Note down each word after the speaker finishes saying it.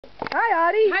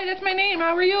Hi, Auddie. Hi, that's my name.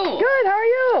 How are you? Good, how are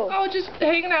you? Oh, just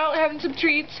hanging out, having some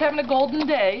treats, having a golden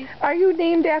day. Are you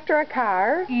named after a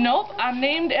car? Nope, I'm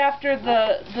named after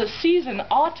the season,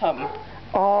 autumn.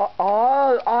 Oh,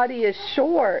 Auddie is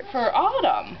short. For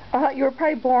autumn. You were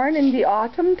probably born in the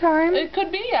autumn time? It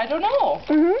could be, I don't know.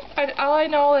 All I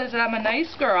know is that I'm a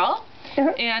nice girl,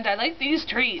 and I like these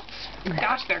treats.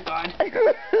 Gosh, they're good.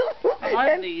 I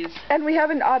love these. And we have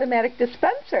an automatic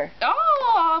dispenser.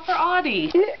 Oh, for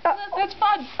Auddie. That's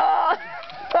fun.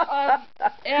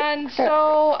 And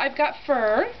so I've got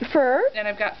fur. And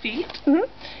I've got feet.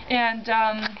 And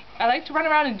I like to run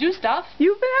around and do stuff.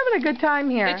 You've been having a good time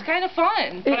here. It's kind of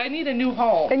fun, but I need a new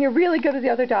home. And you're really good with the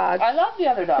other dogs. I love the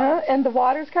other dogs. And the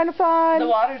water's kind of fun. The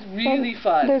water's really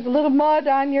fun. There's a little mud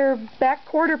on your back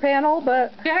quarter panel,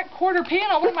 but... Back quarter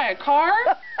panel? What am I, a car?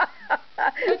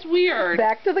 That's weird.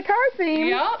 Back to the car theme.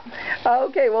 Yep.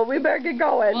 Okay, well, we better get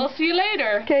going. We'll see you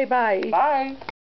later. Okay, bye. Bye.